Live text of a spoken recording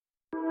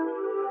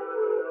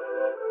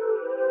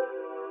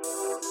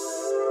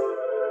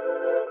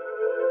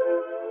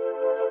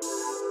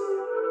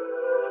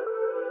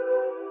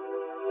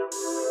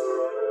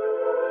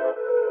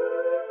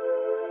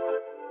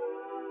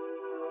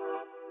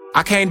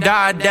I can't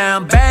die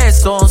down bad,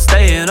 so I'm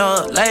staying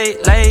up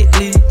late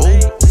lately.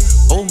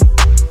 Ooh, ooh.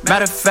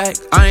 Matter of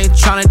fact, I ain't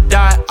tryna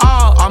die at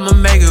all. I'ma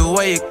make it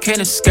where you can't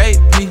escape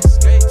me.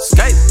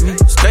 Escape me,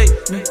 escape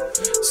me,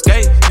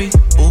 escape me.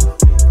 Ooh.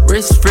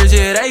 Wrist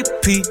frigid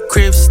AP,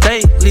 crib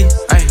stately.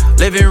 Ay,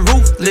 living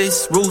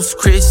ruthless, Roots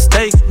Chris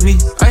stake me.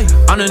 Ay,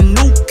 I'm a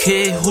new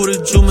kid, who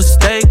did you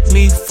mistake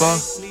me for?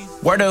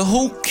 Where the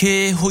who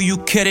kid, who you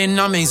kidding,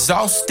 I'm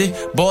exhausted.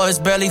 Boys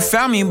barely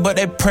found me, but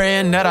they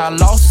praying that I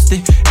lost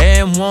it.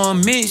 And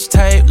one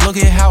mixtape, look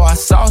at how I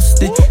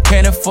sauced it.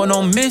 Can't afford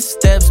no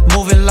missteps,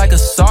 moving like a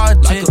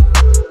sergeant.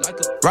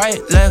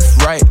 Right,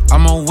 left, right,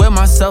 I'ma win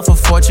myself a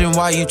fortune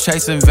while you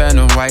chasing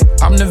Venom, right?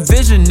 I'm the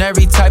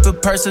visionary type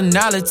of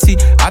personality.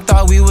 I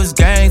thought we was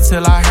gang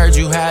till I heard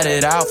you had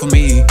it out for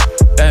me.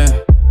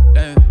 Damn.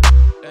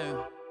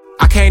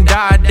 I can't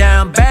die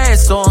down bad,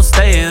 so I'm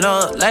staying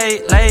up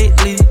late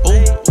lately.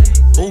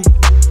 Ooh, ooh.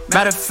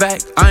 Matter of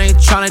fact, I ain't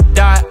tryna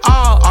die at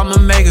all. I'ma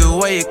make it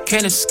where you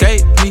can't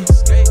escape me.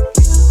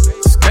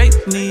 Escape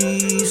me,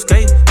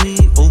 escape me.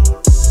 Ooh.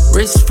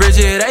 Wrist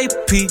frigid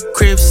AP,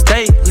 crib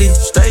stately.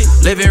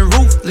 Living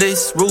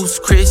ruthless, Roots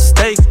Chris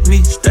stake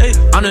me.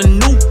 I'm a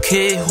new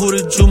kid, who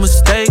did you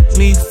mistake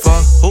me for?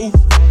 Who?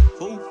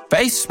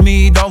 Face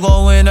me, don't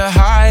go into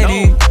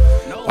hiding.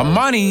 My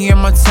money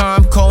and my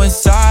time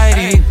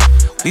coinciding.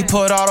 We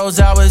put all those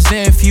hours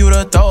in for you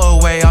to throw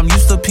away. I'm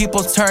used to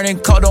people turning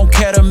cold, don't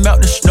care to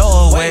melt the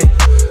snow away.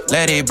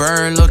 Let it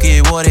burn, look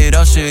at what it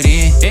ushered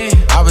in.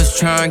 I was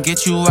trying to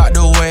get you out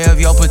the way of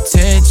your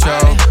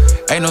potential.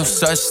 Ain't no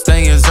such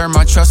thing as earn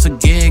my trust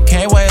again.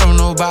 Can't wait on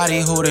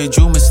nobody, who did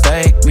you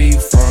mistake me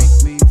for?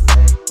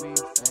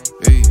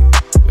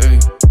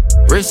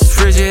 Wrist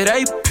frigid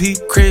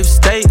AP, crib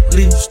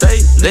stately.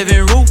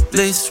 Living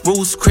ruthless,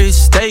 Roots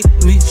Chris stake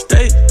me.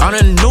 I'm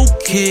a new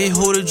kid,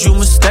 who did you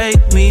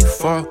mistake me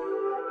for?